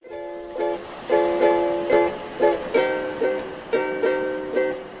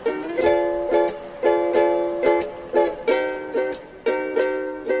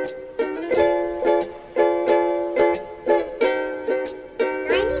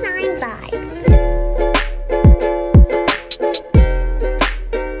Yikes.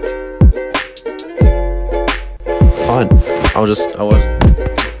 Fine. I was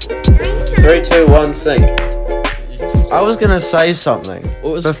 3, 2, 1, sync. I was gonna say something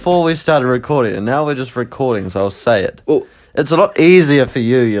before we started recording, and now we're just recording, so I'll say it. Oh. It's a lot easier for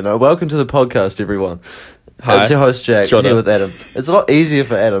you, you know. Welcome to the podcast, everyone. Hi. It's your host Jack Shut here up. with Adam. It's a lot easier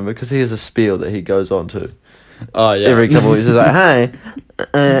for Adam because he has a spiel that he goes on to Oh, yeah. every couple of weeks. He's like,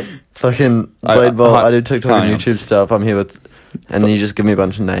 "Hey, fucking Blade Bolt. I do TikTok and hi. YouTube stuff. I'm here with," and then you just give me a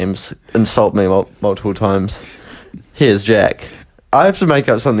bunch of names, insult me multiple times. Here's Jack. I have to make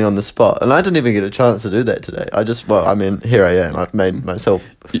up something on the spot, and I didn't even get a chance to do that today. Here I am. I've made myself.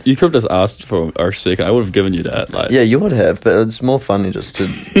 You could have just asked for a second. I would have given you that. Like, Yeah, you would have, but it's more funny just to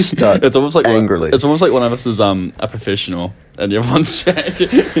start it's almost like angrily. It's almost like one of us is a professional and the other one's Jack.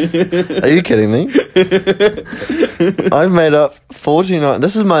 Are you kidding me? I've made up 49.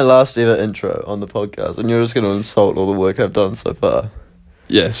 This is my last ever intro on the podcast, and you're just going to insult all the work I've done so far.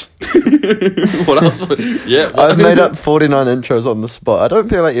 Yes. What else? Yeah. I've made up 49 intros on the spot. I don't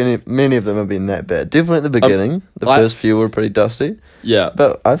feel like many of them have been that bad. Definitely at the beginning. The first few were pretty dusty. Yeah.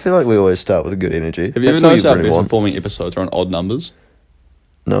 But I feel like we always start with a good energy. Have you ever That's what noticed our really best want. performing episodes are on odd numbers?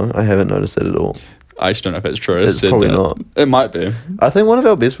 No, I haven't noticed that at all. I actually don't know if that's true. I It's said probably that. not. It might be. I think one of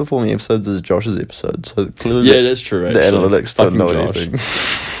our best performing episodes is Josh's episode. So clearly Yeah, that's true. the Actually. analytics don't Fucking know Josh. anything.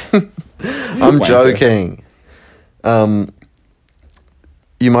 I'm Wanker. joking.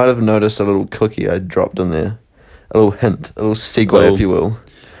 You might have noticed a little cookie I dropped in there. A little hint, a little segue, Well, if you will.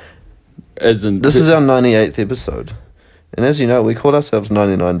 As in, This is our 98th episode. And as you know, we called ourselves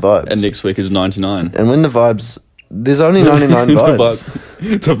 99 Vibes. and next week is 99. And when the vibes... There's only 99 vibes.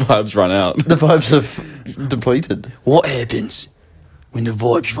 The vibes run out. The vibes have depleted. What happens when the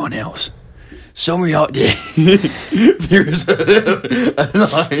vibes run out? Somewhere out there, there is a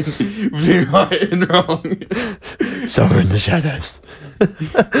line between right and wrong. Somewhere in the shadows.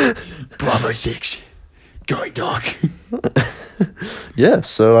 Bravo 6, going dark. Yeah,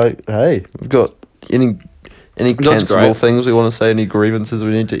 so hey, we've got any That's cancelable great. things we want to say, any grievances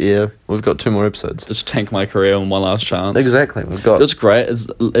we need to air. We've got 2 more episodes. Just tank my career on one last chance. Exactly, we've got... That's great. It's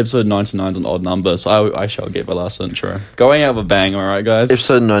episode 99 is an odd number, so I shall get my last intro. Going out with a bang, alright, guys?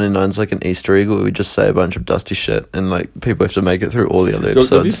 Episode 99 is like an Easter egg where we just say a bunch of dusty shit and like people have to make it through all the other It'd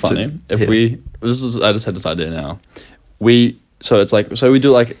be episodes. funny if hear. I just had this idea now. So we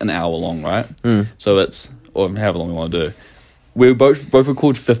do like an hour long, right? So it's, or however long we want to do. We both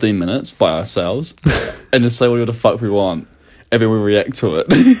record 15 minutes by ourselves and just say whatever the fuck we want, and then we react to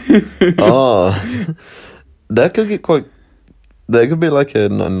it. Oh, that could get quite... That could be like a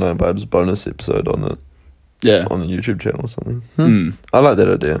 99 Vibes bonus episode on the Yeah. YouTube channel or something. Mm. I like that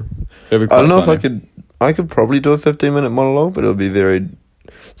idea. It'd be I quite don't know funny. if I could probably do a 15-minute monologue, but it would be very...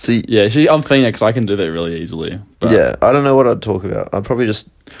 See, Yeah, see, I'm thinking because I can do that really easily. But yeah, I don't know what I'd talk about. I'd probably just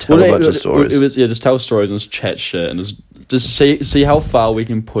tell a bunch of stories. Just tell stories and just chat shit and just see how far we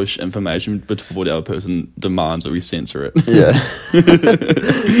can push information before the other person demands that we censor it. Yeah.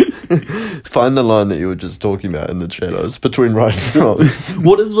 Find the line that you were just talking about in the shadows between right and wrong.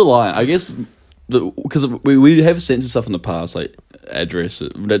 What is the line? I guess because we have censored stuff in the past, like address.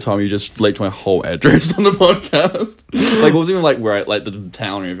 That time you just leaked my whole address on the podcast. Like it wasn't even like where like the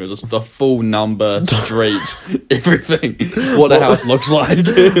town or anything. It was just the full number, street, everything. What the house looks like.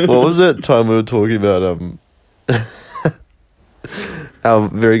 What was that time we were talking about our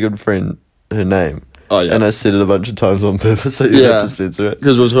very good friend, her name? Oh yeah. And I said it a bunch of times on purpose, so you Yeah. have to censor it.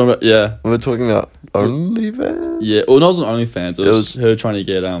 Because we were talking about We were talking about OnlyFans? yeah. Well, no, it wasn't OnlyFans. It It was her trying to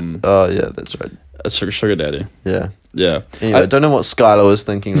get Oh, yeah, that's right. a sugar daddy. Yeah. Yeah. Anyway, I don't know what Skylar was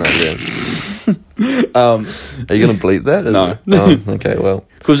thinking right there. Are you going to bleep that? Is No. it? Oh, okay, well.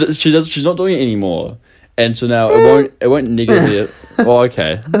 Because she's not doing it anymore, and so now it won't negatively. Well,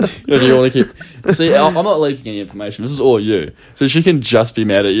 okay. If you want to keep, see, I'm not leaking any information. This is all you, so she can just be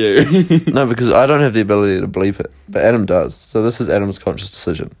mad at you. No, because I don't have the ability to bleep it, but Adam does. So this is Adam's conscious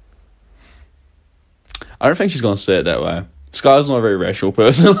decision. I don't think she's gonna say it that way. Sky's not a very rational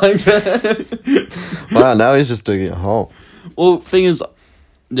person like that. Wow, now he's just digging a hole. Well, thing is,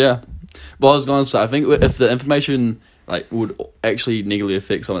 yeah. But I was gonna say, I think if the information like would actually negatively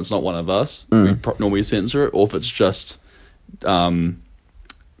affect someone that's not one of us, we normally censor it, or if it's just, fucking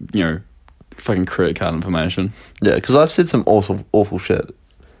credit card information. Yeah, because I've said some awful shit.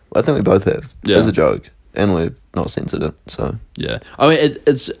 I think we both have. Yeah. As a joke. And we've not censored it, so... Yeah, I mean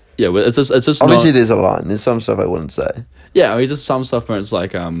it's just Obviously not, there's a line. There's some stuff I wouldn't say. yeah. I mean, just some stuff where it's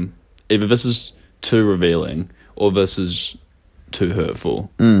like either this is too revealing or this is too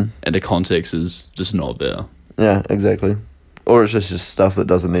hurtful, and the context is just not there. Yeah, exactly. Or it's just stuff that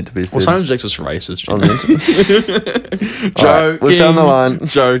doesn't need to be said. Well, Simon Jackson's racist. on the internet. Joking. Alright, we found the line.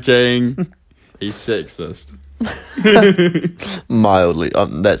 Joking. He's sexist. Mildly.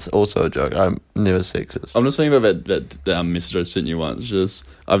 That's also a joke. I'm never sexist. I'm just thinking about that message I sent you once. Just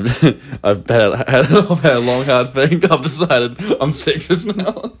I've had a long hard think. I've decided I'm sexist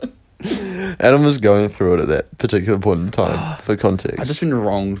now. Adam was going through it at that particular point in time, for context. I've just been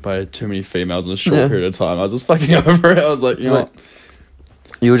wronged by too many females in a short period of time. I was just fucking over it. I was like, you know what?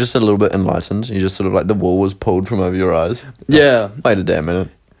 You were just a little bit enlightened. You just sort of like the wall was pulled from over your eyes. Yeah. Wait a damn minute.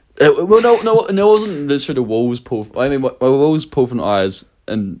 Well, no, it wasn't necessarily the wall was pulled. I mean, my wall was pulled from the eyes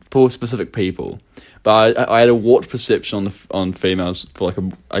and for specific people. But I had a warped perception on females for like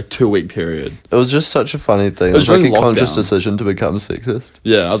a 2-week period. It was just such a funny thing. It was like a conscious decision to become sexist.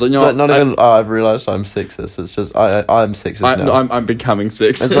 Yeah, I was like, it's like not even, I've realised I'm sexist. It's just, I'm sexist now. I'm becoming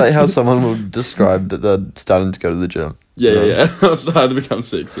sexist. It's like how someone will describe that they're starting to go to the gym. Yeah. I started to become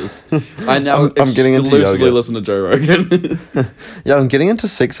sexist. I now I'm getting into exclusively yoga. listen to Joe Rogan. Yeah, I'm getting into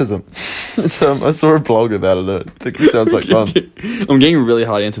sexism. I saw a blog about it. I think it sounds like fun. I'm getting really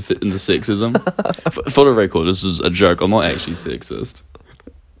hard into sexism. For the record, this is a joke. I'm not actually sexist.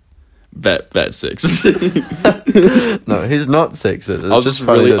 That's sexist. No, he's not sexist. I was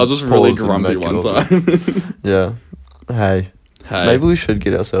just really grumpy one time. Yeah. Hey. Maybe we should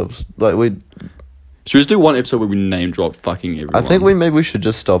get ourselves Should we just do one episode where we name drop fucking everyone? I think maybe we should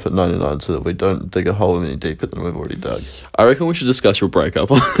just stop at 99 so that we don't dig a hole any deeper than we've already dug. I reckon we should discuss your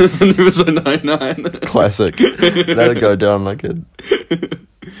breakup on episode 99. Classic. That'd go down like a...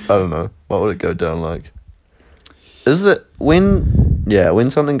 I don't know. What would it go down like? Is it when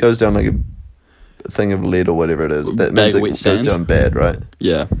something goes down like a thing of lead or whatever it is, that means it goes down bad, right?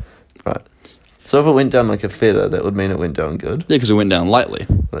 Yeah. Right. So if it went down like a feather, that would mean it went down good? Yeah, because it went down lightly.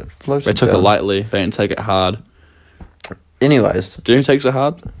 They took it lightly. They didn't take it hard. Anyways. Do you know who takes it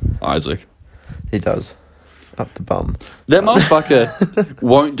hard? Isaac. He does. Up the bum. That motherfucker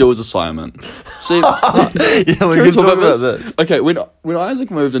won't do his assignment. See, yeah, we can talk about this. Okay, when Isaac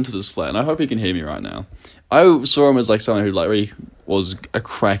moved into this flat, and I hope he can hear me right now, I saw him as like someone who like really was a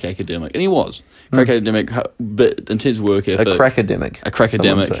crack academic, and he was academic, but intense work ethic. A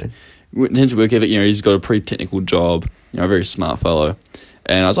crackademic. Intense work ethic. You know, he's got a pretty technical job. You know, a very smart fellow.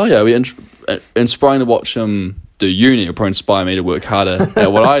 And I was like, yeah, we inspiring to watch him do uni. It'll probably inspire me to work harder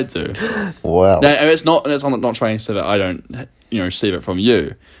at what I do. Wow. Now, and I'm not trying to say that I don't, see it from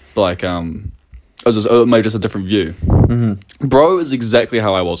you, but like, maybe just a different view. Mm-hmm. Bro is exactly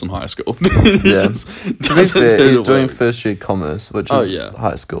how I was in high school. Yeah. He's doing first year commerce, which is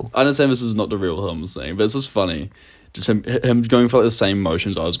high school. I understand this is not the real him saying, but it's just funny. Just him going for like the same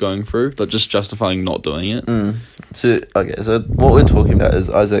motions I was going through, like just justifying not doing it. So what we're talking about is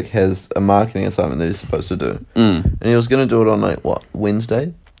Isaac has a marketing assignment that he's supposed to do, and he was going to do it on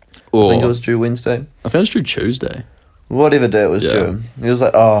Wednesday. I think it was due Wednesday. I think it was due Tuesday. Whatever day it was due. He was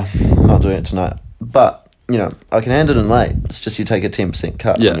like, "Oh, I'm not doing it tonight," but I can hand it in late. It's just you take a 10%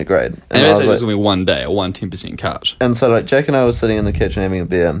 cut on your grade. And it was going to be one day, a 10% cut. And so Jack and I were sitting in the kitchen having a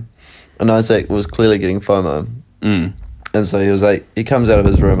beer, and Isaac was clearly getting FOMO. And so he was like, he comes out of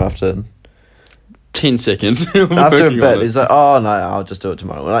his room after 10 seconds. After a bit, he's like, "Oh no, I'll just do it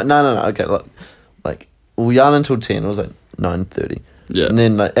tomorrow." We're like, no, okay, look, we'll yarn until 10. It was like 9:30. Yeah. And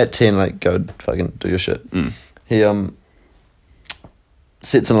then at 10, go fucking do your shit. He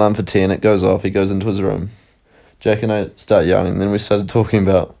sets an alarm for 10. It goes off. He goes into his room. Jack and I start yarning. Then we started talking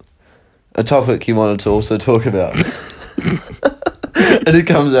about a topic he wanted to also talk about. And he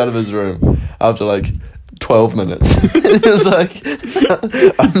comes out of his room after 12 minutes. And he was like,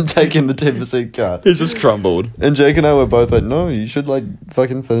 "I'm taking the 10% cut." He's just crumbled. And Jake and I were both like, "No, you should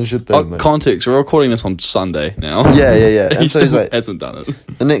fucking finish your thing." Context, we're recording this on Sunday now. Yeah. He still hasn't done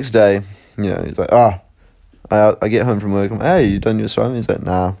it. The next day, he's like, I get home from work. I'm like, "Hey, you done your assignment?" He's like,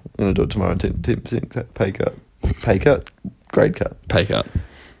 "Nah, I'm going to do it tomorrow. 10% pay cut. Pay cut? Grade cut. Pay cut."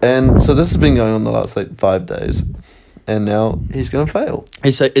 And so this has been going on the last 5 days. And now he's going to fail.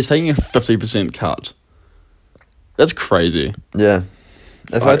 He's taking a 50% cut. That's crazy. Yeah.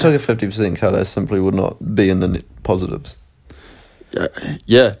 If I took a 50% cut, I simply would not be in the positives.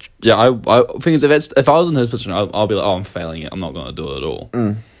 Yeah. I think if I was in his position, I'll be like, "Oh, I'm failing it. I'm not going to do it at all."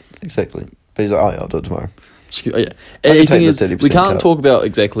 Exactly. But he's like, "Oh, yeah, I'll do it tomorrow." Yeah. And the thing is, we can't talk about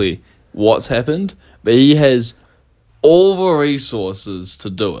exactly what's happened, but he has all the resources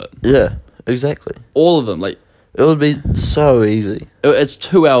to do it. Yeah, exactly. All of them. It would be so easy. It's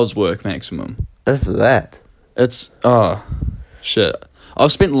 2 hours work maximum. If that. It's, shit.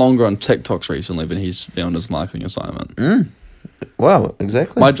 I've spent longer on TikToks recently than he's been on his marketing assignment. Wow,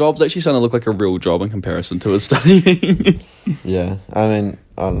 exactly. My job's actually starting to look like a real job in comparison to his studying. Yeah, I mean,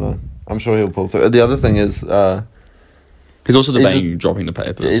 I don't know. I'm sure he'll pull through. The other thing is, He's also debating dropping the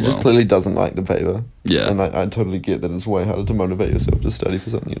paper as he well. just clearly doesn't like the paper. Yeah. And I totally get that it's way harder to motivate yourself to study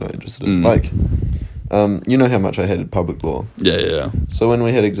for something you're not interested in. Mm. Like, you know how much I hated public law. Yeah. So when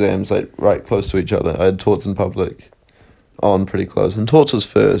we had exams like right close to each other, I had torts in public on pretty close. And torts was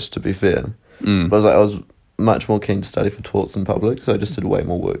first, to be fair. Mm. But I was much more keen to study for torts in public, so I just did way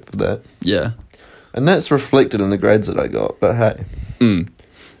more work for that. Yeah. And that's reflected in the grades that I got. But hey. Mm.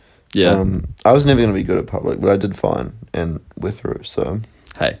 Yeah. I was never going to be good at public, but I did fine and we're through, so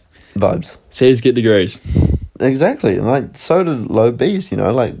Hey. vibes. C's get degrees. Exactly. And like so did low B's, you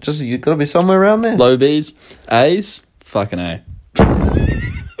know, like just you got to be somewhere around there. Low B's. A's. Fucking A.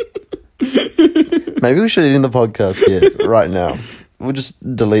 Maybe we should end the podcast here right now. We'll just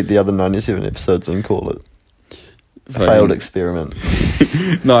delete the other 97 episodes and call it a failed experiment.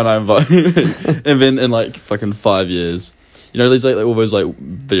 No, and then in like fucking 5 years, you know, there's like all those like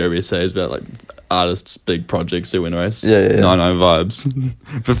video essays about like artists' big projects they win race. Yeah. 99 vibes.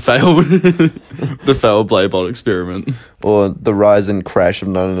 the failed Playboy experiment. Or the rise and crash of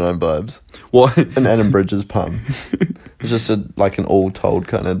 99 vibes. What? An Adam Bridges pun. It's just like an all told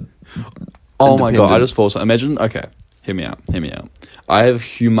kind of. Oh my god! I just thought so. Imagine. Okay, hear me out. I have a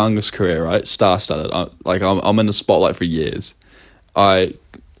humongous career, right? Star-studded. I'm in the spotlight for years. Is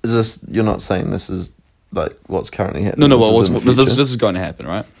this? You're not saying this is like what's currently happening? No. This is going to happen,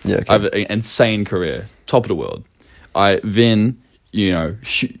 right? Yeah. Okay. I have an insane career, top of the world. I then, you know,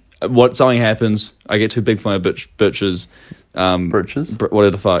 something happens. I get too big for my bitches. Britches?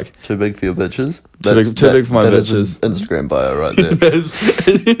 What the fuck? Too big for your bitches? Too big for my bitches. Instagram bio right there.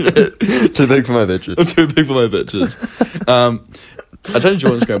 Too big for my bitches. Too big for my bitches. I changed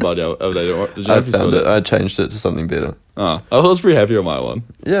your Instagram bio the other day. Did you know if you saw it? I changed it to something better. Oh, I was pretty happy with my one.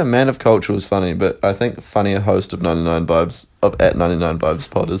 Yeah, Man of Culture was funny, but I think funnier host of 99 Vibes, of at 99 Vibes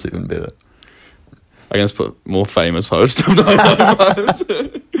pod is even better. I can just put more famous host of 99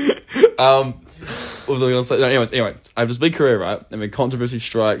 Vibes. What was I going to say? No, anyway, I have this big career, right? I mean, controversy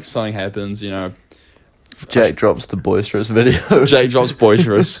strikes, something happens, you know. Jack drops the boisterous video. Jake drops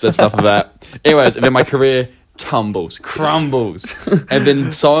boisterous, that's enough of that. Anyways, and then my career crumbles. And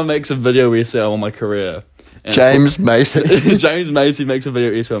then someone makes a video essay on my career. James Macy. James Macy makes a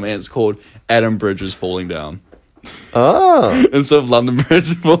video essay on me, and it's called Adam Bridges Falling Down. Oh. Instead of London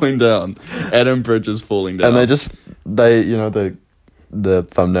Bridge falling down, Adam Bridges falling down. And they you know, the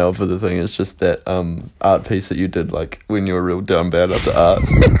thumbnail for the thing is just that art piece that you did like when you were real down bad after art.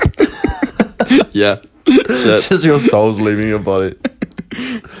 Yeah. Shit. Just your soul's leaving your body.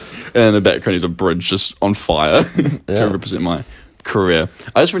 And in the background is a bridge just on fire to represent my career.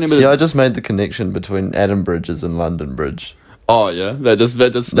 I just remember. See, I just made the connection between Adam Bridges and London Bridge. Oh yeah, that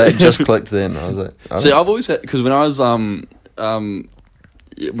just clicked then. I was like, see, I've always said, because when I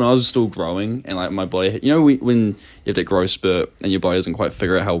was still growing and like my body, you know, when you have that growth spurt and your body doesn't quite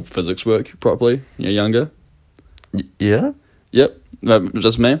figure out how physics work properly, you're younger. Yeah. Yep,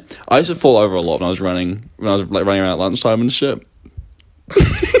 just me. I used to fall over a lot when I was running around at lunchtime and shit.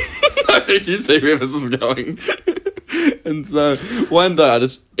 You see where this is going. And so one day I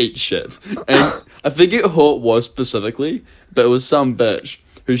just ate shit, and I think it hurt was specifically, but it was some bitch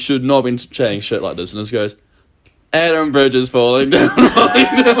who should not have been chatting shit like this, and just goes, Adam Bridges falling down.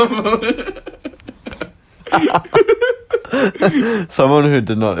 Someone who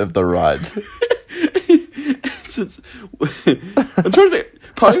did not have the right. I'm trying to think.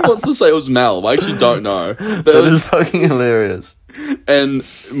 Part of me wants to say it was Mel, but I actually don't know. But That is fucking hilarious. And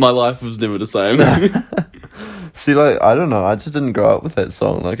my life was never the same. See, like, I don't know. I just didn't grow up with that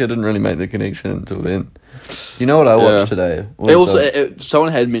song. Like, I didn't really make the connection until then. You know what I watched today?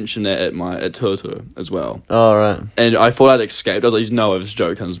 Someone had mentioned that at Turtur as well. Oh, right. And I thought I'd escaped. I was like, no, if this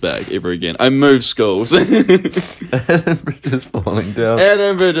joke comes back ever again. I moved schools. Adam Bridges falling down.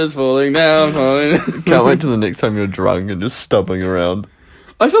 Adam Bridges falling down. Can't wait till the next time you're drunk and just stumbling around.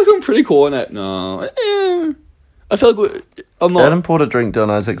 I feel like I'm pretty cool in that. No. I feel like I'm not. Adam poured a drink down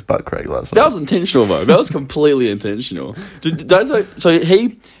Isaac's butt crack last night. That was intentional, though. That was completely intentional.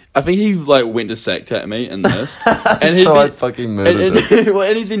 I think he like went to sack at me and missed. And so I fucking murdered him.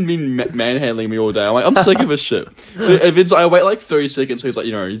 And he's been manhandling me all day. I'm like, I'm sick of his shit. And then I wait like 30 seconds, so he's like,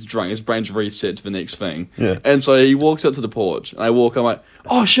 you know, he's drunk. His brain's reset to the next thing. Yeah. And so he walks up to the porch, and I walk. I'm like,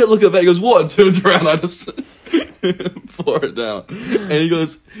 oh shit, look at that. He goes, what? And turns around, I just pour it down. And he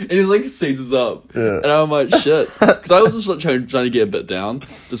goes, and he's like seizes up. Yeah. And I'm like, shit. Because I was just like trying to get a bit down,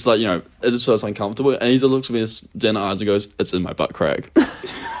 just like, you know, it just feels uncomfortable. And he just looks at me dead in the eyes and goes, it's in my butt crack.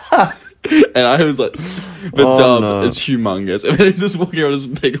 And I was like, the Oh, dub no. is humongous. And then he's just walking around this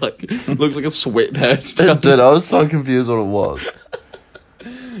big, like, looks like a sweat patch. It did. I was so confused what it was.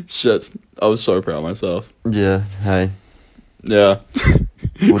 Shit. I was so proud of myself. Yeah. Hey, Yeah.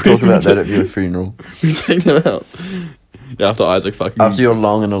 we'll talk about that at your funeral. We take them out. Yeah, after Isaac fucking... After your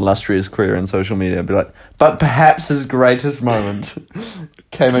long and illustrious career in social media, be like, but perhaps his greatest moment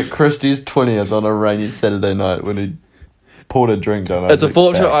came at Christie's 20th on a rainy Saturday night when he poured a drink down. It's Isaac's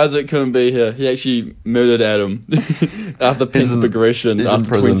unfortunate back. Isaac couldn't be here. He actually murdered Adam after He's pink in- progression he's in after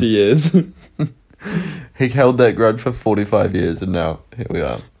prison. 20 years. He held that grudge for 45 years, and now here we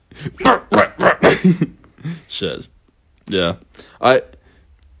are. Shit. Yeah.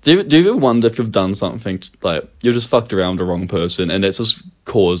 Do you ever wonder if you've done something, like, you just fucked around the wrong person, and it's just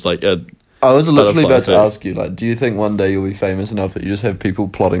caused, like, a... I was literally about to Butterfly ask you, like, do you think one day you'll be famous enough that you just have people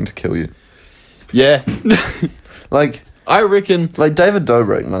plotting to kill you? Yeah. Like I reckon... David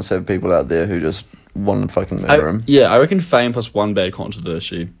Dobrik must have people out there who just want to fucking murder him. Yeah, I reckon fame plus one bad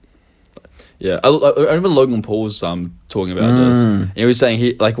controversy. Yeah, I remember Logan Paul was talking about this. And he was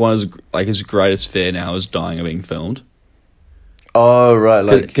saying one of his greatest fear now is dying of being filmed. Oh, right,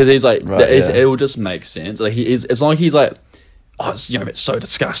 like... Because he's like, Right, yeah. it will just make sense. Like he is, as long as he's like, oh, it's so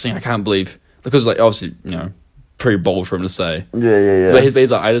disgusting. I can't believe, because like obviously pretty bold for him to say. Yeah. But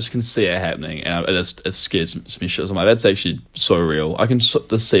he's like, I just can see it happening, and it scares me shit. So I'm like, that's actually so real. I can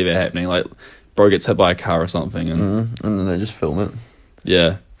just see that happening. Like, bro gets hit by a car or something, and And then they just film it.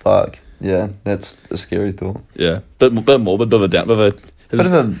 yeah, Fuck. Yeah, that's a scary thought. yeah, bit more, bit of a down, Bit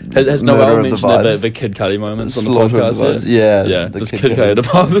of a Has murder Noel of the mentioned vibes. the Kid Cudi moments on the Slaughter of podcast the yet? vibes. Yeah. Yeah, the this Kid Kid Cudi. Cudi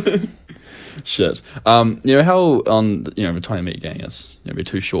department. Shit. You know how on the Tiny Meat Gang is we're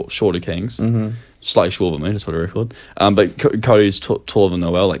two shorter kings, slightly shorter than me, just for the record. But Cody's taller than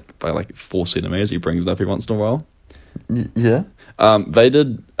Noel, like by like 4 centimeters. He brings it up every once in a while. Yeah. They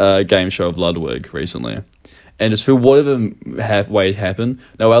did a game show of Ludwig recently, and just for whatever way it happened,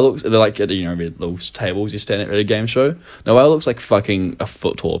 Noel looks, they're like at little tables you stand at a game show. Noel looks like fucking a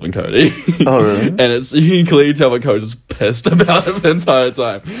foot taller than Cody. Oh, really? And you can clearly tell that Cody's just pissed about it the entire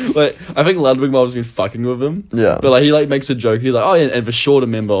time. Like, I think Ludwig might have been fucking with him. Yeah. But like he like makes a joke. He's like, oh yeah, and for shorter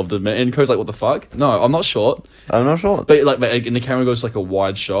member of the and Cody's like, what the fuck? No, I'm not short. I'm not sure. But like, and the camera goes to like a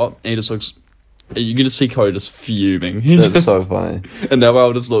wide shot, and he just looks. You can just see Cody just fuming. He's That's just, so funny. And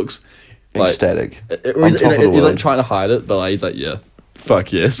Noel just looks like Ecstatic. or On he's, top of the he's like world. trying to hide it, but like, he's like, yeah,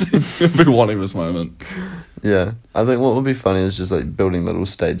 fuck yes, I've been wanting this moment. Yeah. I think what would be funny is just like building little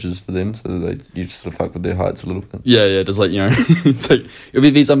stages for them so that you just sort of fuck with their heights a little bit. Yeah, just like it's like it'll be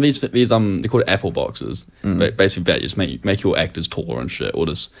these they're called apple boxes. Basically, about you just make your actors taller and shit, or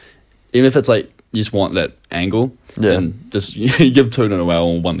just even if it's like you just want that angle, Yeah. and just you give 2 to Noel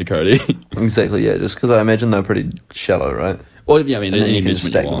and 1 to Cody. Exactly, yeah. Just because I imagine they're pretty shallow, right? Or yeah, I mean, And then any you can just amusement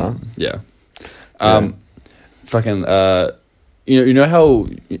you stack them want. up. Yeah. Yeah. Fucking you know how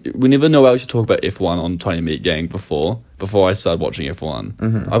whenever Noel used to talk about F1 on Tiny Meat Gang before I started watching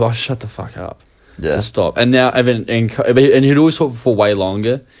F1, I'd like, shut the fuck up. Yeah. Just stop. And now, and he'd always talk for way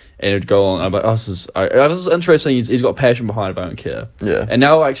longer, and it'd go on. I'm like, oh, this is interesting. He's got passion behind it, but I don't care. Yeah. And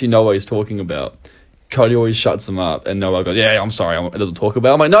now I actually know what he's talking about. Cody always shuts them up, and Noel goes, yeah, I'm sorry, it doesn't talk about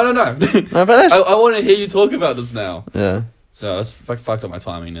it. I'm like, no. No, but that's... I want to hear you talk about this now. Yeah. So that's fucked up my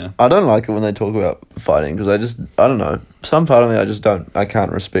timing now. I don't like it when they talk about fighting because I don't know. Some part of me, I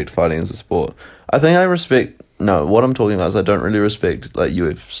can't respect fighting as a sport. I think I respect, what I'm talking about is I don't really respect like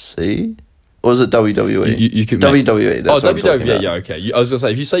UFC. Or is it WWE? You can WWE. That's what I'm talking WWE. about. Yeah, okay. I was gonna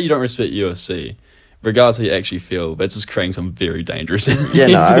say, if you say you don't respect UFC, regardless how you actually feel, that's just creating some very dangerous. Yeah,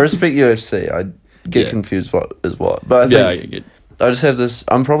 no, I respect UFC. I get confused what is what, but I think I just have this.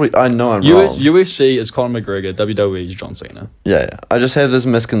 I know I'm wrong. UFC is Conor McGregor. WWE is John Cena. Yeah. I just have this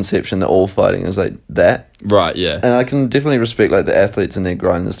misconception that all fighting is like that, Right. Yeah. and I can definitely respect like the athletes and their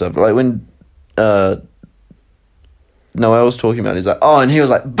grind and stuff. But like when Noel was talking about, he's like, oh, and he was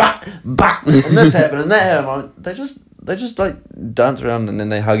like, bah, and this happened and that happened. I'm like, they just like dance around and then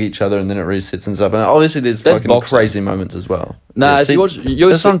they hug each other and then it resets and stuff. And obviously there's That's fucking boxing. crazy moments as well. Nah, Yeah, if you watch that's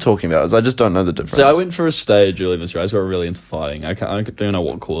UFC, what I'm talking about. Is I just don't know the difference. so I went for a stage earlier this year. I just got really into fighting. I don't know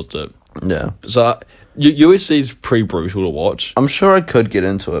what caused it. Yeah, So UFC is pretty brutal to watch. I'm sure I could get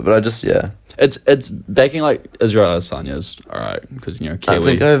into it, but I just It's backing like Israel Adesanya's alright because I Kiwi.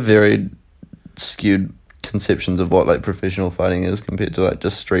 think I have very skewed conceptions of what like professional fighting is compared to like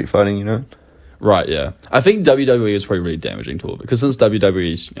just street fighting. Right, yeah. I think WWE is probably really damaging to it because since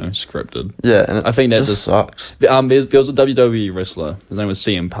WWE is scripted. Yeah, and I think that just just sucks. There was a WWE wrestler. His name was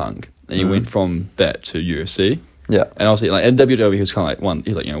CM Punk, and he went from that to UFC. Yeah, And obviously, like in WWE, he was kind of like one.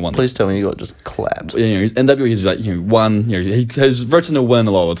 He's like one. please tell me you got just clapped. In WWE, he's like won. He has written a win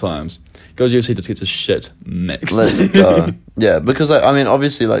a lot of times. goes UFC, just gets his shit mixed. Let's go. Yeah, because I mean,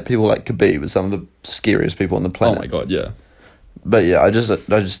 obviously, like people like Khabib are some of the scariest people on the Oh planet. my god, yeah. But yeah, I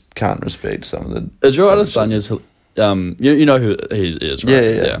just can't respect some of the. Israel Adesanya's, you know who he is, right?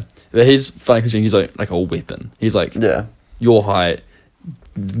 Yeah. But he's funny because he's like a weapon. He's like Yeah. your height,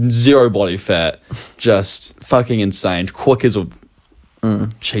 zero body fat, just fucking insane, quick as a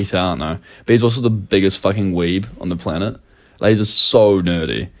cheetah, I don't know. But he's also the biggest fucking weeb on the planet. Like, he's just so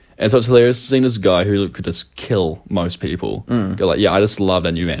nerdy. And so it's hilarious seeing this guy who could just kill most people. Go like, yeah, I just love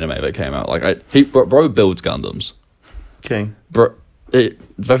that new anime that came out. Like, bro builds Gundams. King. Bro, the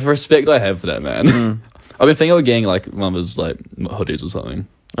respect I have for that man. I've been thinking of getting like one of his like hoodies or something.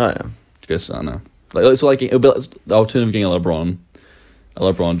 Oh yeah. I guess I don't know. Like, so like it'll be like the alternative of getting a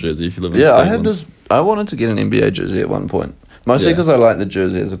LeBron jersey if you live in Yeah, I Cleveland. had this. I wanted to get an NBA jersey at one point, mostly Yeah. because I like the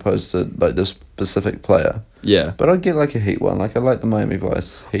jersey as opposed to like this specific player. Yeah. But I'd get like a Heat one. Like I like the Miami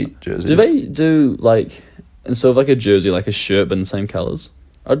Vice Heat jersey. Do they do like instead of like a jersey, like a shirt, but in the same colors?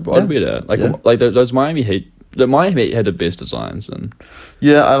 I'd wear that. Like Yeah. like those Miami Heat. The Miami Heat had the best designs, and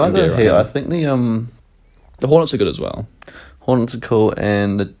Yeah, I like NBA the right Heat. now. I think the Hornets are good as well. Hornets are cool,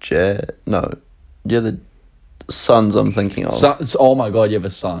 and the the Suns. I'm thinking of. Oh my god, yeah, the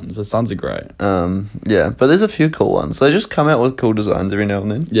Suns. The Suns are great. Yeah, but there's a few cool ones. They just come out with cool designs every now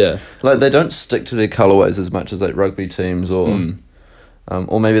and then. Yeah. Like they don't stick to their colorways as much as like rugby teams or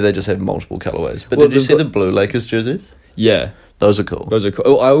maybe they just have multiple colorways. But Well, did you they've see got- the blue Lakers jerseys? Yeah. Those are cool. Those are cool.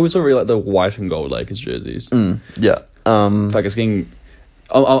 Oh, I also really like the white and gold Lakers jerseys. Yeah. Like it's getting.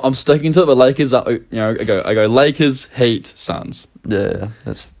 I'm sticking to it, but Lakers are, I go Lakers, Heat, Suns. Yeah,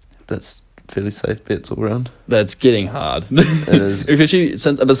 that's fairly safe bets all around. That's getting hard. It is. Especially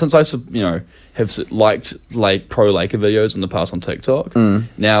since I have liked like pro Laker videos in the past on TikTok.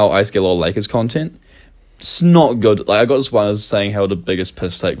 Now I just get a lot of Lakers content. It's not good. Like I got this one as saying how the biggest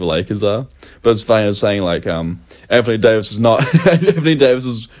piss take the Lakers are, but it's funny as saying like Anthony Davis is not Anthony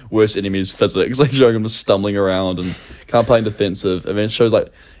Davis's worst enemy is physics. Like showing him just stumbling around and can't play defensive, and then it shows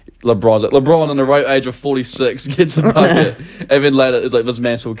like LeBron in the right age of 46 gets the bucket, and then later it's like this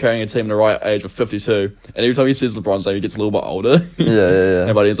man still carrying a team in the right age of 52, and every time he says LeBron's name, he gets a little bit older. Yeah.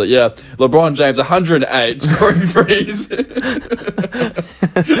 Everybody's like, yeah, LeBron James 108 scoring threes.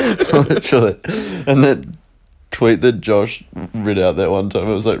 Literally. And that tweet that Josh read out that one time,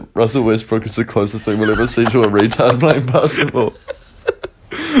 it was like, Russell Westbrook is the closest thing we'll ever see to a retard playing basketball.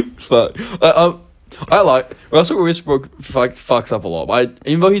 Fuck. I like Russell Westbrook. Fucks up a lot.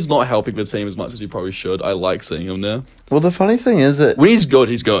 Even though he's not helping the team as much as he probably should, I like seeing him there. Well, the funny thing is that, When he's good,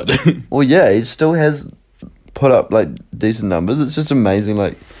 he's good. well, yeah, he still has put up like decent numbers. It's just amazing.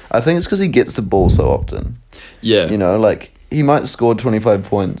 Like, I think it's because he gets the ball so often. Yeah. You know, like, he might score 25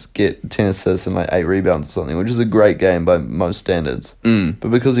 points, get 10 assists and like 8 rebounds or something, which is a great game by most standards. But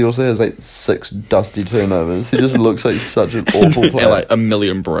because he also has like 6 dusty turnovers, he just looks like such an awful player. And like a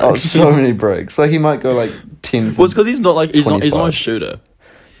million breaks. Oh, so many breaks. Like he might go like 10. Well, it's because he's not like he's not a 25. shooter.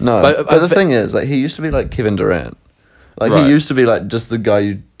 No, But but the thing is, like he used to be like Kevin Durant. Like Right. he used to be like just the guy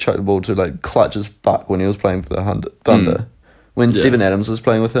you chuck the ball to, like clutch as fuck when he was playing for the Thunder. When Yeah. Steven Adams was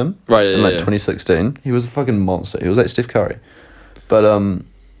playing with him, Right, in yeah, like yeah. 2016, he was a fucking monster. He was like Steph Curry. But I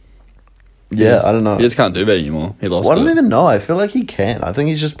don't know. He just can't do that anymore. He lost Well, I it. don't even know. I feel like he can. I think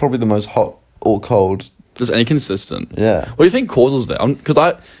he's just probably the most hot or cold. Just inconsistent. Yeah. What do you think causes that? Because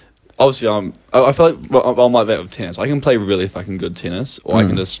I feel like I'm like that with tennis. I can play really fucking good tennis, or I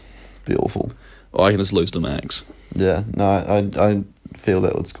can just Be awful. lose to max. Yeah. No, I feel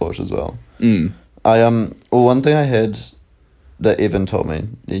that with squash as well. Mm. One thing I had that Evan told me,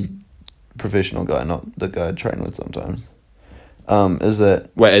 the professional guy, not the guy I train with sometimes, is that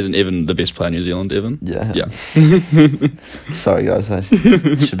Wait, isn't Evan the best player in New Zealand? Evan? yeah. Yeah. Sorry guys, I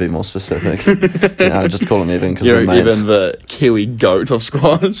should be more specific. I just call him Evan because You're we're mates. Evan the Kiwi goat of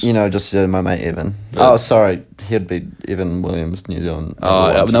squash. You know, just my mate Evan. Yeah. Oh, sorry, he'd be Evan Williams, New Zealand.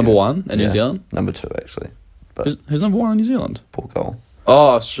 Number to you. one in New Yeah. Zealand? Number 2 actually. But Who's number one in New Zealand? Paul Cole.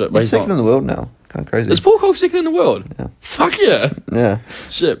 Oh, shit. Wait, He's second in the world now. Kind of crazy. Is Paul Cole second in the world? Yeah. Fuck yeah. Yeah,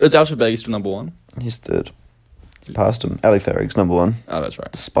 Shit. Is Alfred Baggy still number one? he's third. Past him. Ali Farig's number 1. Oh, that's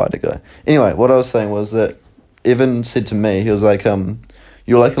right. The spider guy. Anyway, what I was saying was that Evan said to me, he was like,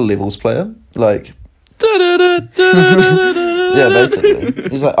 you're like a levels player. Like, yeah, basically.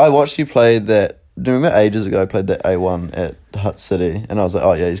 He's like, I watched you play that. Do you remember ages ago I played that A1 at Hutt City? And I was like,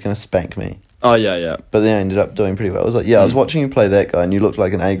 oh yeah, he's going to spank me. Oh, yeah, yeah. But then I ended up doing pretty well. I was like, yeah, I was watching you play that guy and you looked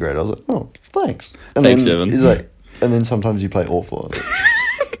like an A grade. I was like, oh, thanks. And Thanks, then Evan. He's like, and then sometimes you play awful. I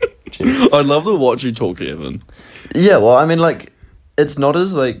was like, "Cheers." I'd love to watch you talk to Evan. Yeah, well, I mean, like, it's not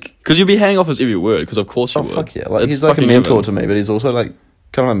as like, Because you'd be hanging off his every word, because of course you oh would. fuck yeah, like It's he's like a fucking mentor Evan. to me, but he's also like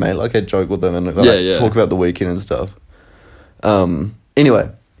kind of my mate. Like I joke with him and Yeah. talk about the weekend and stuff. Anyway,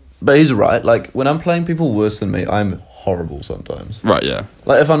 but he's right. Like when I'm playing people worse than me, I'm horrible sometimes. Right, yeah.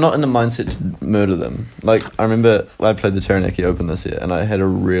 Like if I'm not in the mindset to murder them. Like I remember I played the Taranaki Open this year and I had a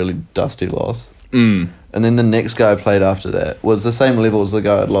really dusty loss. Mm. And then the next guy I played after that was the same level as the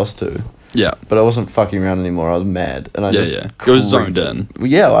guy I'd lost to. Yeah. But I wasn't fucking around anymore. I was mad, and I just It was zoned in.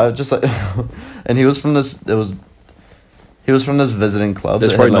 Yeah, I was just like, and he was from this. He was from this visiting club.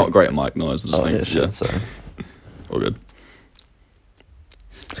 That's that probably had, not like, great mic noise. But Oh yeah, just shit. Sorry. all good.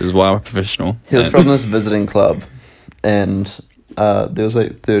 This is why I'm a professional. He was from this visiting club, and there was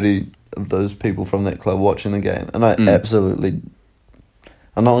like 30 of those people from that club watching the game, and I absolutely.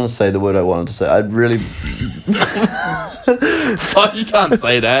 I'm not going to say the word I wanted to say. I'd really. Fuck, you can't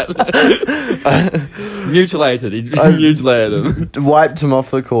say that. Mutilated. He mutilated him. wiped him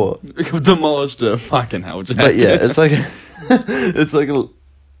off the court. Demolished it. Fucking hell, Jack. But yeah, it's like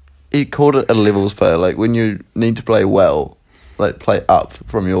he called it a levels player. Like when you need to play well, like play up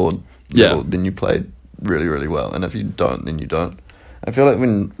from your level, then you play really, really well. And if you don't, then you don't. I feel like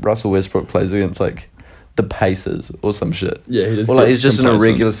when Russell Westbrook plays against like the Pacers or some shit, Yeah, he just or like gets he's just in a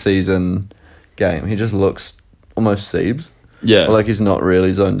complacent. regular season game, he just looks almost Siebes. Yeah. Or like he's not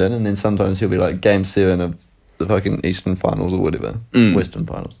really zoned in, and then sometimes he'll be like game 7 of the fucking Eastern Finals or whatever, Western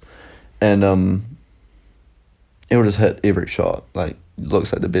Finals, and he'll just hit every shot. Like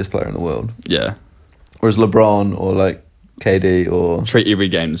looks like the best player in the world. Yeah. Whereas LeBron or like KD or Treat every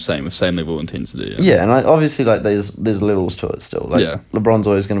game the same, with same level of intensity. yeah, and like obviously like there's levels to it still. Like Yeah. LeBron's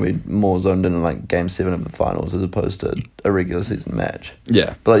always going to be more zoned in like game 7 of the finals as opposed to a regular season match.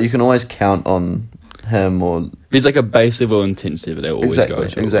 Yeah. But like you can always count on him or There's like a base level of intensity that they always go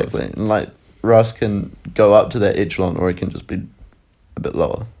to. exactly. And like Russ can go up to that echelon or he can just be a bit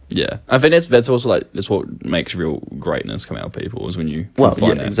lower. Yeah. I think that's also like, that's what makes real greatness come out of people, is when you can Well,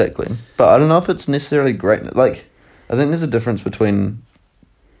 find yeah, that. exactly. But I don't know if it's necessarily great. Like, I think there's a difference between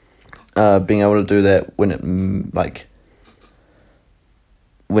being able to do that when it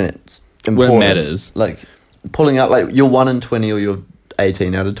when it's important, When it matters. like pulling out like you're 1 in 20 or you're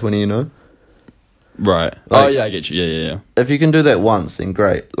 18 out of 20. You know, Right. Like- Oh, yeah, I get you. Yeah. if you can do that once, then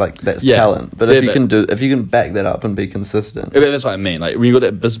great. Like that's Yeah. talent. But Yeah, if you but- can back that up and be consistent, That's what I mean. Like, when you got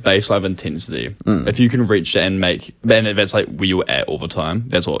that this baseline of intensity, if you can reach that and make, then that's like where you're at all the time.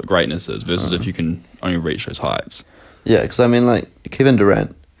 That's what greatness is, versus if you can only reach those heights. yeah. Because I mean, like Kevin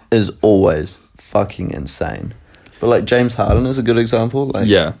Durant is always fucking insane. But like James Harden is a good example. Like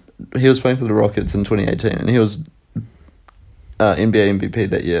Yeah. he was playing for the Rockets in 2018, and he was NBA MVP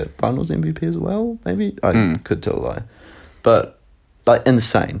that year. Finals MVP as well, maybe? I could tell a lie. But, like,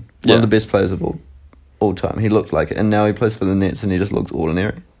 insane. One Yeah. of the best players of all time. He looked like it. And now he plays for the Nets, and he just looks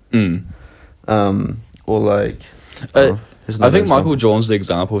ordinary. Or, like... here's I another think example. Michael Jordan's the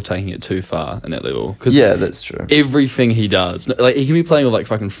example of taking it too far in that level. Cause Yeah, that's true. everything he does, like, he can be playing with like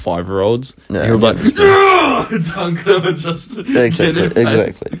fucking 5-year-olds. Yeah. And he'll be like, dunk them and just Exactly,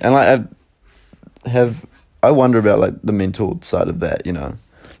 exactly. And, like, I wonder about, like, the mental side of that, you know?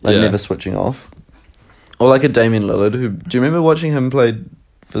 Like, Yeah. never switching off. Or like a Damian Lillard, who... Do you remember watching him play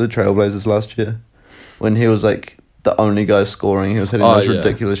for the Trailblazers last year? When he was, like, the only guy scoring. He was hitting those yeah.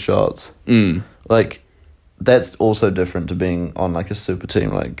 ridiculous shots. Like, that's also different to being on, like, a super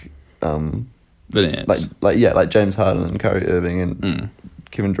team, like... like James Harden and Kyrie Irving and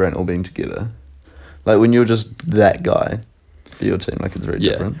Kevin Durant all being together. Like, when you're just that guy for your team, like, it's very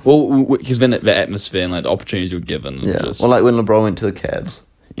Yeah. different. Well, because then the atmosphere and like the opportunities you're given. Yeah. Just, Well, like, when LeBron went to the Cavs.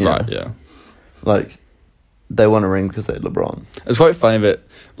 you know, right, yeah. Like, they won a ring because they had LeBron. It's quite funny that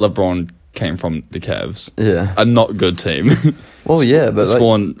LeBron came from the Cavs. Yeah. A not good team. Well, yeah, but, like...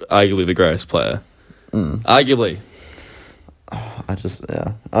 Spawned arguably the greatest player. Arguably. I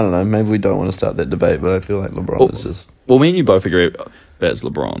don't know. Maybe we don't want to start that debate, but I feel like LeBron is just... Well, me and you both agree that it's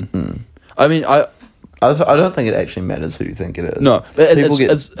LeBron. I mean, I don't think it actually matters who you think it is. no, but People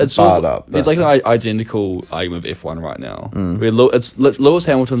get it's barred sort of, up. It's but- like an identical argument with F1 right now. Where it's Lewis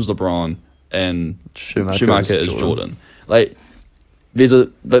Hamilton's LeBron and Schumacher is Jordan. Like,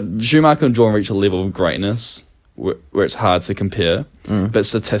 but Schumacher and Jordan reach a level of greatness where it's hard to compare. But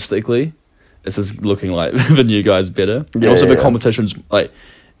statistically, it's just looking like the new guy's better. And also, the competition's like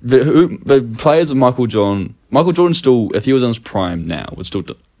the players of Michael Jordan still, if he was in his prime now, would still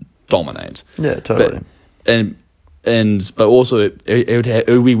dominate. Yeah, totally. But also it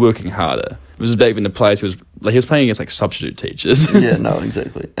would be working harder. This is back when the players he was playing against like substitute teachers. Yeah, no,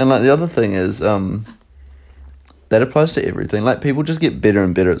 exactly. And like the other thing is, that applies to everything. Like people just get better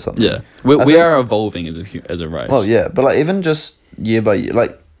and better at something. Yeah, we are evolving as a race. Well, yeah, but like even just year by year,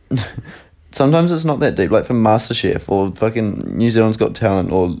 like sometimes it's not that deep. Like for MasterChef or fucking New Zealand's Got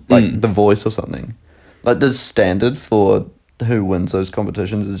Talent or like The Voice or something. Like the standard for who wins those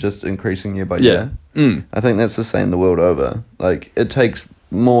competitions is just increasing year by year. I think that's the same the world over. Like it takes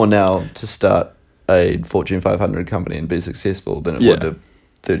more now to start a Fortune 500 company and be successful than it would have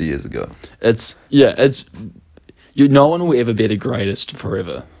 30 years ago. No one will ever be the greatest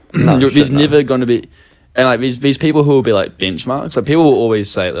forever. No, there's never going to be, and like these people who will be like benchmarks. Like people will always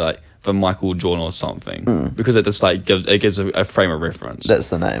say like the Michael Jordan or something because it just like gives a frame of reference. That's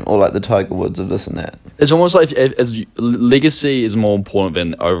the name, or like the Tiger Woods of this and that. It's almost like as legacy is more important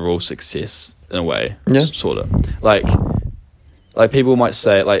than overall success in a way. Yeah, sort of like people might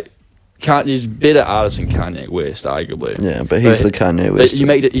say like. He's better artist than Kanye West, arguably. Yeah, but he's the Kanye West.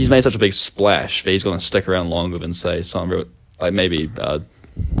 But he's made such a big splash that he's going to stick around longer than, say, some real... Like, maybe... trying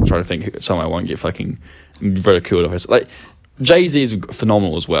to think someone I won't get fucking ridiculed of. Like, Jay-Z is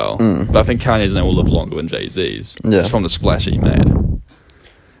phenomenal as well. But I think Kanye's name will live longer than Jay-Z's. Yeah. Just from the splash he made.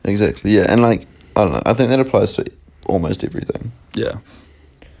 Exactly, yeah. And, like, I don't know. I think that applies to almost everything. Yeah.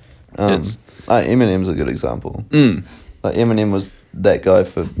 Eminem's a good example. Like, Eminem was... that guy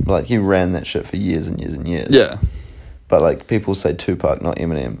for like he ran that shit for years and years and years. Yeah. But like people say Tupac, not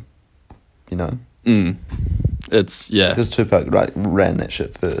Eminem. You know? It's because Tupac ran that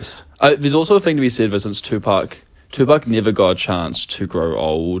shit first. There's also a thing to be said, but since Tupac never got a chance to grow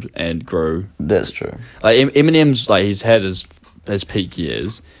old and grow. That's true. Like Eminem's like he's had his peak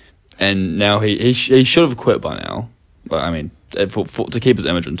years, and now he should have quit by now. But I mean, to keep his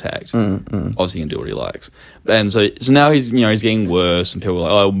image intact, obviously he can do what he likes. And so now he's getting worse, and people are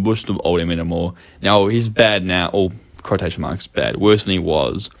like, oh, I wish the old Eminem more. Now he's bad now, or quotation marks bad, worse than he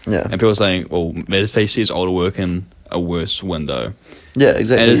was. Yeah. And people are saying, well, maybe he sees older work in a worse window. Yeah,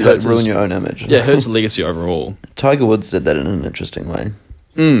 exactly. And you like ruin your own image. Yeah, it hurts the legacy overall. Tiger Woods did that in an interesting way.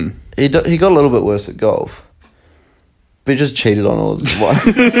 He got a little bit worse at golf. But he just cheated on all his wife.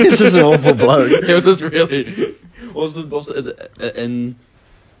 He's just an awful bloke. It was just really... What's the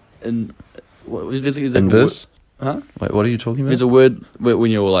inverse? Huh? Wait, what are you talking about? There's a word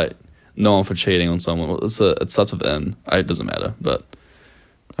when you're like known for cheating on someone. It starts with N. It doesn't matter, but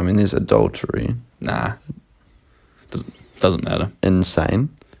I mean, there's adultery. Nah, doesn't matter. Insane.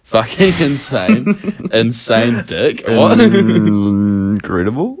 Fucking insane. Insane dick. What?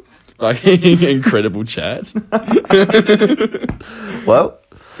 Incredible. Fucking incredible chat. Well.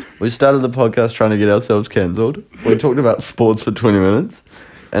 We started the podcast trying to get ourselves cancelled. We talked about sports for 20 minutes,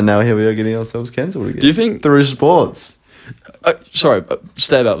 and now here we are getting ourselves cancelled again. Do you think... through sports? Sorry,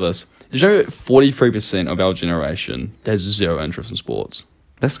 stay about this. Did you know 43% of our generation has zero interest in sports?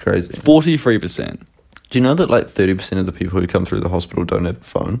 That's crazy. 43%. Do you know that like 30% of the people who come through the hospital don't have a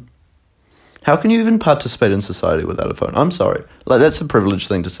phone? How can you even participate in society without a phone? I'm sorry. Like, that's a privileged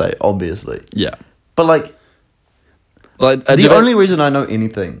thing to say, obviously. Yeah. But like the only reason I know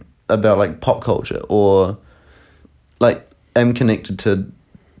anything about like pop culture or like am connected to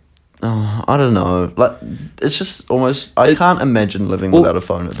I don't know, like it's just almost I can't imagine living without a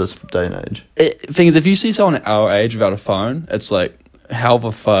phone at this day and age. Thing is, if you see someone our age without a phone, it's like how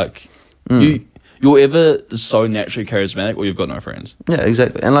the fuck you're either so naturally charismatic or you've got no friends. Yeah,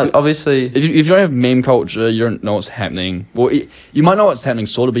 exactly. And like obviously if you don't have meme culture, you don't know what's happening. Well, you might know what's happening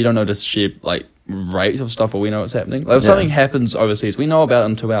sort of, but you don't know the sheer like rate of stuff where we know what's happening. Like if something happens overseas, we know about it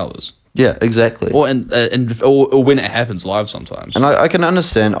in 2 hours. Yeah, exactly. Or or when it happens live sometimes. And I can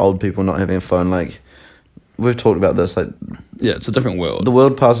understand old people not having a phone. Like we've talked about this. Like yeah, it's a different world. The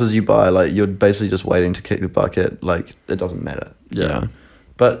world passes you by. Like you're basically just waiting to kick the bucket. Like it doesn't matter. Yeah. You know?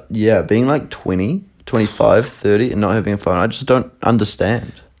 But yeah, being like 20, 25, 30 and not having a phone, I just don't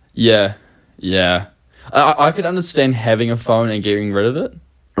understand. Yeah. Yeah. I could understand having a phone and getting rid of it.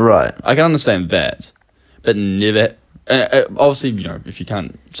 Right. I can understand that. But never... obviously, you know, if you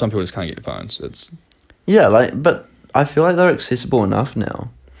can't... Some people just can't get phones. It's... Yeah, like... But I feel like they're accessible enough now.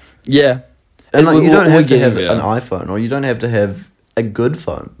 Yeah. And like, you don't have to have an iPhone, or you don't have to have a good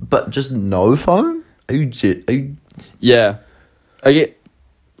phone, but just no phone? Are you... Yeah. I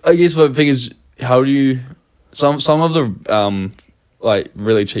guess the thing is, how do you... Some of the... like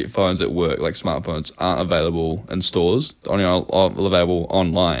really cheap phones at work, like smartphones, aren't available in stores. Only are available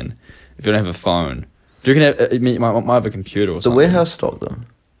online. If you don't have a phone, do you you might have a computer or something. The warehouse stock them.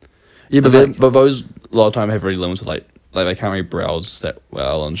 Yeah, but those a lot of time have really limited like they can't really browse that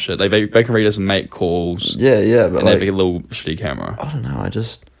well and shit. They can really just make calls. Yeah, but and they have a little shitty camera. I don't know.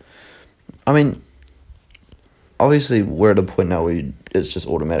 I mean, obviously we're at a point now where it's just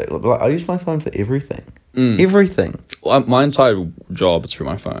automatic. Like I use my phone for everything. Everything. Well, my entire job is through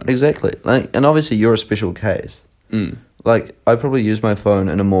my phone. Exactly. Like, and obviously you're a special case. Like, I probably use my phone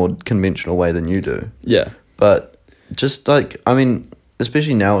in a more conventional way than you do. Yeah. But just, like, I mean,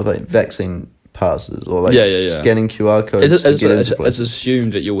 especially now with, like, vaccine passes or, like, scanning QR codes to get into places. It's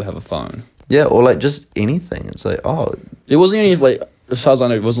assumed that you'll have a phone. Yeah, or, like, just anything. It's like, oh... It wasn't any, like, as far as I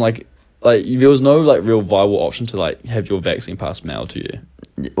know, it wasn't, like, there was no, like, real viable option to, like, have your vaccine pass mailed to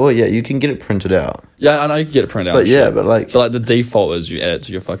you. Well, yeah, you can get it printed out. Yeah, I know you can get it printed out. But, yeah, but, like... But, like, the default is you add it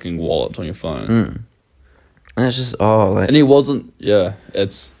to your fucking wallet on your phone. And it's just, oh, like... And it wasn't... Yeah,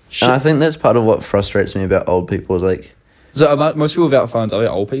 it's... Shit. And I think that's part of what frustrates me about old people, like... So, most people without phones, are they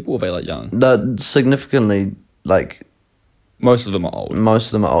old people or are they, like, young? They're significantly, like... Most of them are old. Most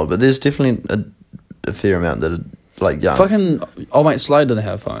of them are old, but there's definitely a fair amount that are, like, young. Fucking... Oh, mate, Slade didn't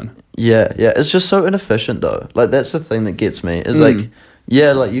have a phone. Yeah, it's just so inefficient, though. Like, that's the thing that gets me, is, like...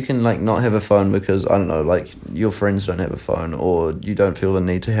 Yeah, like, you can, like, not have a phone because, I don't know, like, your friends don't have a phone or you don't feel the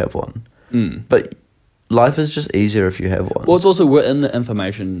need to have one. But... Life is just easier if you have one. Well, it's also we're in the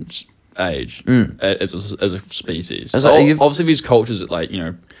information age as a species. Like, obviously, these cultures that, like, you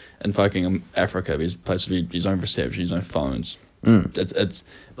know, in fucking Africa, these places with these own reception, these own phones. It's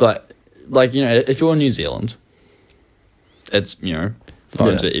but like, you know, if you're in New Zealand, it's, you know,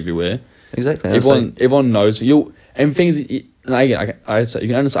 phones are everywhere. Exactly. Everyone knows you. And things. And again, I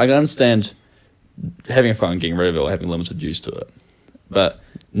can understand having a phone, getting rid of it, or having limited use to it, but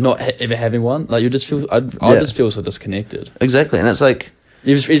not ever having one, like, you just feel, I just feel so disconnected. Exactly, and it's like...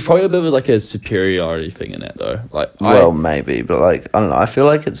 It's probably a bit of, like, a superiority thing in that, though. Like, well, maybe, but, like, I don't know, I feel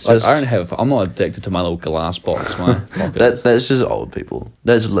like it's like, just... I don't have... I'm not addicted to my little glass box, my pocket. That's just old people.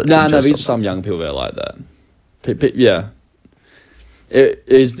 That's literally No, there's some young people that are like that. Yeah. It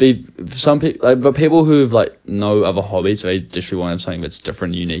is... Some people... Like, but people who have, like, no other hobbies, so they just really want to have something that's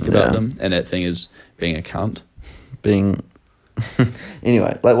different and unique about them, and that thing is being a cunt.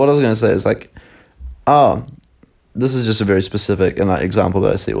 Anyway, like, what I was going to say is, like, this is just a very specific and, like, example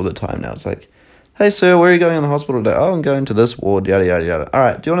that I see all the time now. It's like, hey, sir, where are you going in the hospital today? Oh, I'm going to this ward, yada, yada, yada. All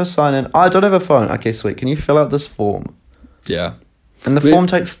right, do you want to sign in? I don't have a phone. Okay, sweet. Can you fill out this form? Yeah. And the form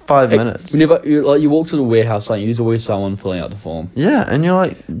takes 5 minutes. Whenever you walk to the warehouse, like, there's always someone filling out the form. Yeah, and you're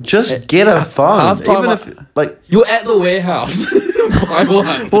like, just get a phone. Even if, like... You're at the warehouse.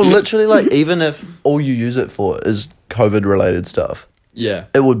 Well, literally, like, even if all you use it for is COVID-related stuff,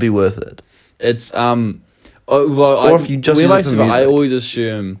 it would be worth it. It's or if you just use it for music. I always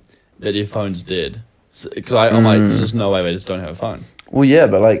assume that your phone's dead because I'm like, there's just no way they just don't have a phone. Well, yeah,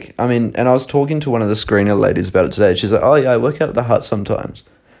 but, like, I mean, and I was talking to one of the screener ladies about it today. She's like, oh yeah, I work out at the Hut sometimes,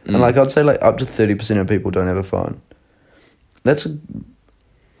 and, like, I'd say, like, up to 30% of people don't have a phone. That's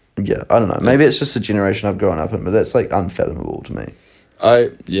yeah, I don't know. Maybe it's just a generation I've grown up in, but that's, like, unfathomable to me.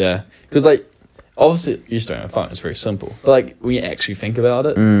 Because, like, obviously you just don't have a phone. It's very simple. But, like, when you actually think about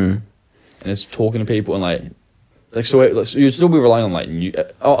it, and it's talking to people and, like so you'd still be relying on, like,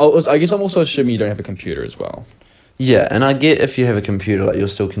 I guess I'm also assuming you don't have a computer as well. Yeah, and I get if you have a computer, like, you're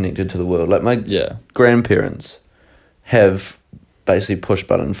still connected to the world. Like, my grandparents have basically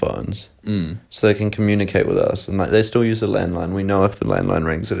push-button phones, so they can communicate with us, and, like, they still use a landline. We know if the landline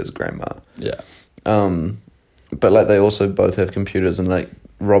rings that it's grandma. Yeah. But, like, they also both have computers, and, like,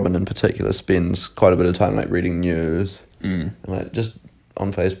 Robin in particular spends quite a bit of time, like, reading news, and, like, just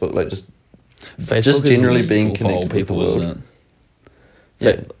on Facebook, like, just generally being connected with the world. Isn't it?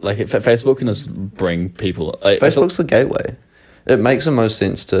 Yeah, like, Facebook can just bring people. Like, Facebook's the gateway. It makes the most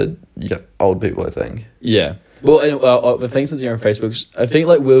sense to old people, I think. Yeah. Well, and, the things that you're on Facebook, I think,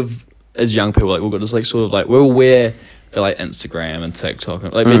 like, as young people, like, we've got this, like, sort of, like, we're aware that, like, Instagram and TikTok,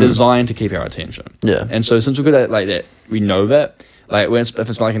 like, they're designed to keep our attention. Yeah. And so since we're good at, like, that, we know that, like, if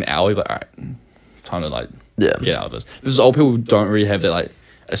it's like an hour, we're like, all right, time to, like, get out of this. Because old people don't really have that, like,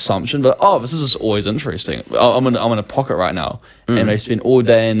 assumption, but this is just always interesting. I'm in a pocket right now, and they spend all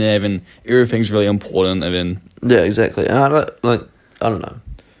day in there, and everything's really important, and then exactly. And I don't know.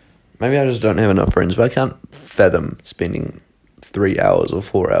 Maybe I just don't have enough friends, but I can't fathom spending 3 hours or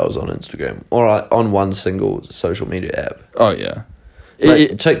 4 hours on Instagram or on one single social media app. Oh yeah,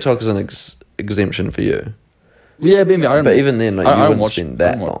 like, TikTok is an exemption for you. Yeah, but even then, like, you wouldn't spend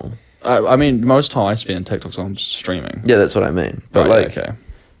that long. I mean, most time I spend TikTok on streaming. Yeah, that's what I mean. But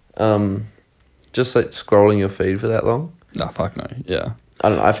just, like, scrolling your feed for that long? Nah, fuck no. Yeah. I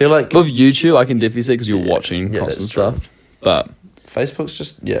don't know. I feel like with YouTube, I can definitely see because you're watching constant stuff. But Facebook's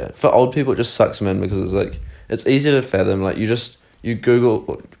just for old people, it just sucks them in because it's like it's easier to fathom. Like, you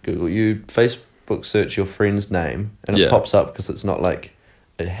Google, you Facebook search your friend's name and it pops up because it's not like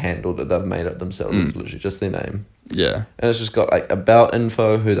a handle that they've made up themselves. It's literally just their name. Yeah. And it's just got like about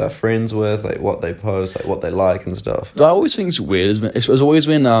info, who they're friends with, like what they post, like what they like and stuff. But I always think it's weird. It's always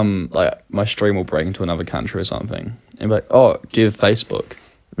when like my stream will break into another country or something, and be like, "Oh, do you have Facebook?"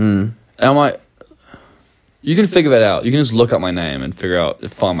 And I'm like, "You can figure that out. You can just look up my name and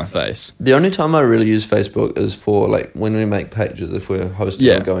find my face." The only time I really use Facebook is for like when we make pages, if we're hosting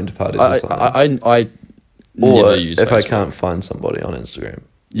or going to parties or something. I or never use if Facebook. I can't find somebody on Instagram.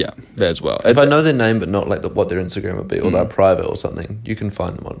 Yeah, that as well. If I know their name but not like what their Instagram would be, or they're private or something, you can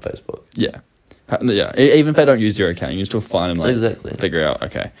find them on Facebook. Yeah. Yeah. Even if they don't use their account, you can still find them, like, Exactly. figure out,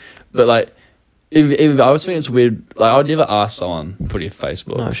 okay. But, like, if I was thinking it's weird, like, I would never ask someone for their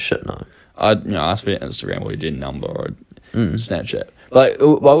Facebook. No shit, no. I'd, ask for their Instagram or their number or Snapchat. Like, I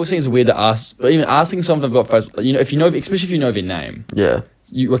always think it's weird to ask, but even asking someone if they've got Facebook, especially if you know their name, Yeah.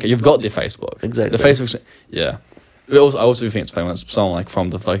 you've got their Facebook. Exactly. The Facebook's, yeah. But also, I also think it's funny when it's someone, like,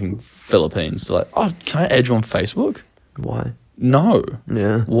 from the fucking Philippines, they're like, "Oh, can I add you on Facebook?" Why? No.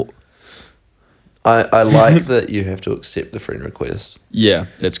 Yeah. What? I like that you have to accept the friend request. Yeah,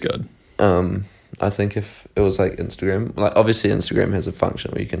 that's good. I think if it was like Instagram, like obviously Instagram has a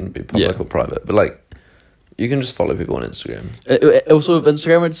function where you can be public or private, but like you can just follow people on Instagram. Also with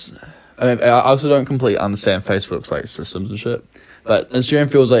Instagram, I also don't completely understand Facebook's like systems and shit, but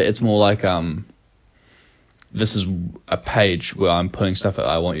Instagram feels like it's more like this is a page where I'm putting stuff that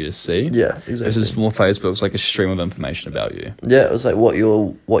I want you to see. Yeah, exactly. This is more Facebook's like a stream of information about you. Yeah, it was like what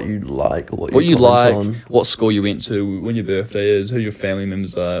you like, or What you like, on. what school you went to, when your birthday is, who your family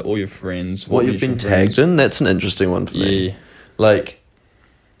members are, all your friends. What you've been tagged in. That's an interesting one for me. Yeah. Like,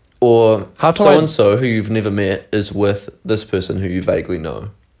 or How do so and so who you've never met is with this person who you vaguely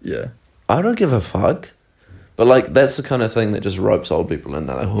know. Yeah. I don't give a fuck. But like that's the kind of thing that just ropes old people in.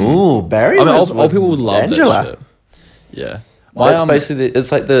 They're like, "Ooh, Barry." I mean, old people would love Angela. that shit. Yeah. That's basically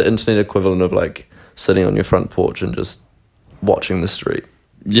it's like the internet equivalent of like sitting on your front porch and just watching the street.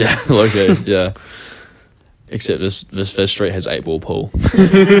 Yeah, okay, yeah. Except this street has 8-ball pool.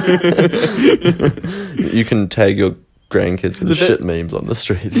 You can tag your grandkids in shit memes on the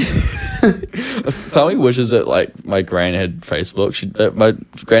street. Family wishes that like my gran had Facebook. My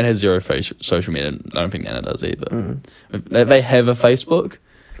gran has zero social media. I don't think Nana does either. They have a Facebook.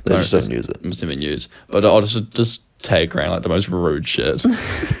 They just don't use it. Must even use. But I'll just tag gran like the most rude shit.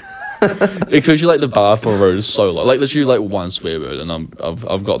 Especially like the bar for a road is so low. Like literally like one swear word and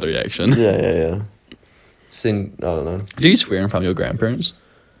I've got the reaction. Yeah. I don't know. Do you swear in front of your grandparents?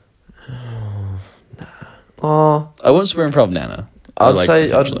 Oh, I wouldn't swear in front of Nana. I'd say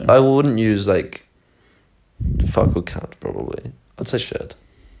I wouldn't use like fuck or cunt probably. I'd say shit.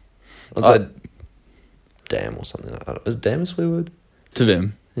 I'd say damn or something like that. Is damn a swear word? To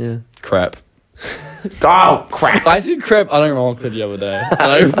them. Yeah. Crap. Oh crap! I said crap unironically the other day.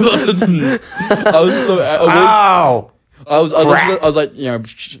 I was so. Ow! I was like,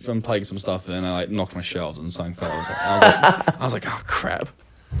 I'm playing some stuff and I like knocked my shelves and something fell. I was like, oh crap.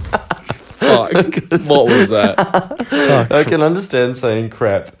 Fuck. What was that? I can understand saying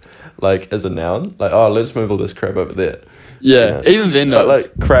crap like as a noun. Like, oh, let's move all this crap over there. Yeah, even then, but like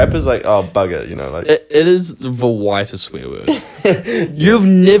crap is like, oh, bugger, like it is the whitest swear word. You've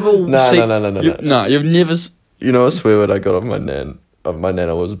never No, you've never. You know, a swear word I got off my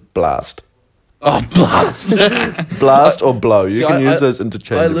nana was blast. Oh, blast! Blast or blow. You can use those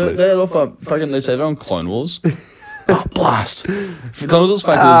interchangeably. I learned that off they say that on Clone Wars. Oh, blast! Clone Wars was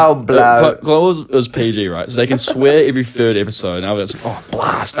fake. Blow. Clone Wars was PG, right? So they can swear every third episode. And I was like, oh,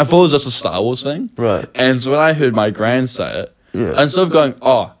 blast! I thought it was just a Star Wars thing. Right. And so when I heard my gran say it, instead of going,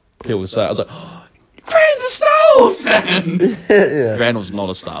 oh, people say it, I was like, oh, Gran's a Star Wars fan! Yeah. Gran was not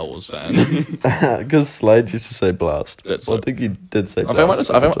a Star Wars fan. Because Slade used to say blast. That's I think he did say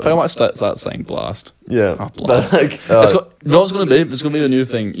blast. I think I might start saying blast. Yeah. Oh, blast. Like, you know what's going to be? There's going to be a new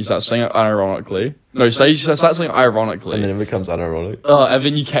thing. You start saying it unironically. No, you start saying it ironically. And then it becomes unironic. Oh, and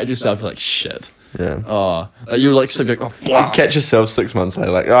then you catch yourself like, shit. Yeah. Oh, like you're like, oh, blast. You catch yourself 6 months later,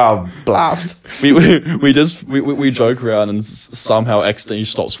 like, oh, blast. we joke around and somehow accidentally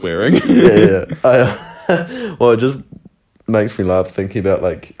stop swearing. Yeah. Well, it just makes me laugh thinking about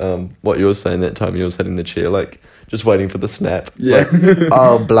like what you were saying that time you was hitting the chair, like just waiting for the snap. Yeah. Like,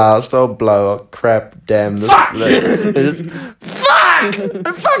 oh, blast, oh, blow, oh, crap, damn. This, Fuck! Just, fuck!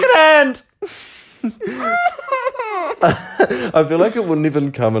 A fucking hand! I feel like it wouldn't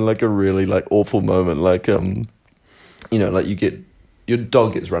even come in like a really like awful moment, like like you get your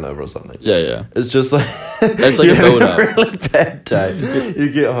dog gets run over or something. Yeah. It's just like it's like a build up. A really bad day.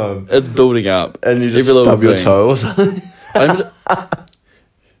 You get home. It's building up, and you just stub your toe or something.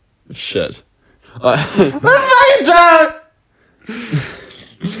 Shit. My fucking toe.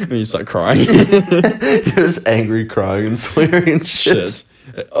 And you start crying. You're just angry, crying, and swearing and shit.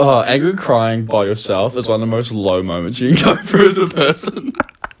 Shit. Oh, angry crying by yourself is one of the most low moments you can go through as a person.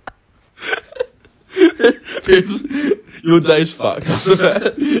 Because your day's fucked after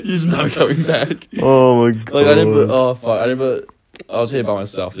that. There's no going back. Oh my god. Like I was here by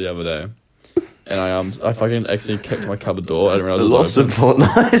myself the other day. And I fucking actually kicked my cupboard door. I didn't realize it was lost in open.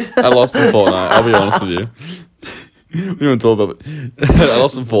 Fortnite. I lost in Fortnite, I'll be honest with you. We don't talk about it. I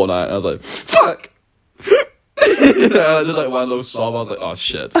lost in Fortnite and I was like, fuck! And I did like one little sob. I was like, oh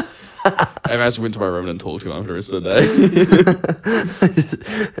shit. And I just went to my room and talked to him for the rest of the day.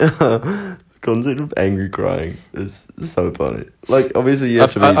 The concept of angry crying is so funny. Like, obviously, you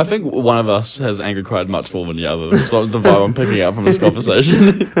have to be. I think one of us has angry cried much more than the other. That's what the vibe I'm picking up from this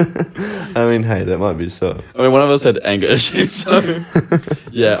conversation. I mean, hey, that might be so. I mean, one of us had anger issues, so.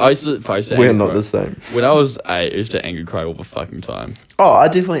 Yeah, I used to We're angry not cry. the same. When I was 8, I used to angry cry all the fucking time. Oh, I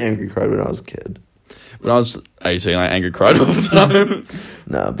definitely angry cried when I was a kid. When I was 18, I angry cried all the time.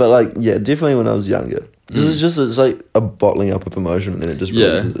 No, but like, yeah, definitely when I was younger. It's like a bottling up of emotion and then it just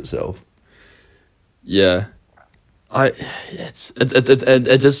releases itself. Yeah, it's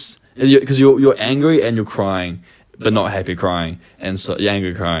just because you're angry and you're crying, but not happy crying, and so you're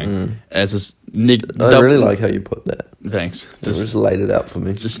angry crying. And it's just I really like how you put that. Thanks. Just laid it out for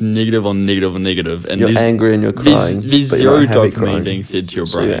me. Just negative on negative on negative, and You're angry and you're crying. There's but zero you're not happy dopamine crying. being fed to your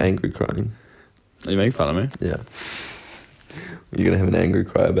So brain. you're angry crying. Are you making fun of me? Yeah. You're gonna have an angry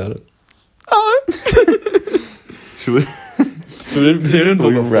cry about it. Oh. Should we? So we didn't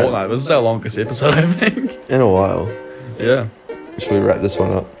talk about Right. Fortnite. This is our longest episode, I think. In a while. Yeah. Should we wrap this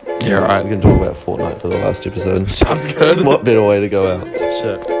one up? Yeah, right. We can talk about Fortnite for the last episode. Sounds good. What better way to go out?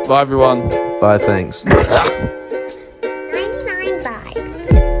 Shit. Bye, everyone. Bye, thanks.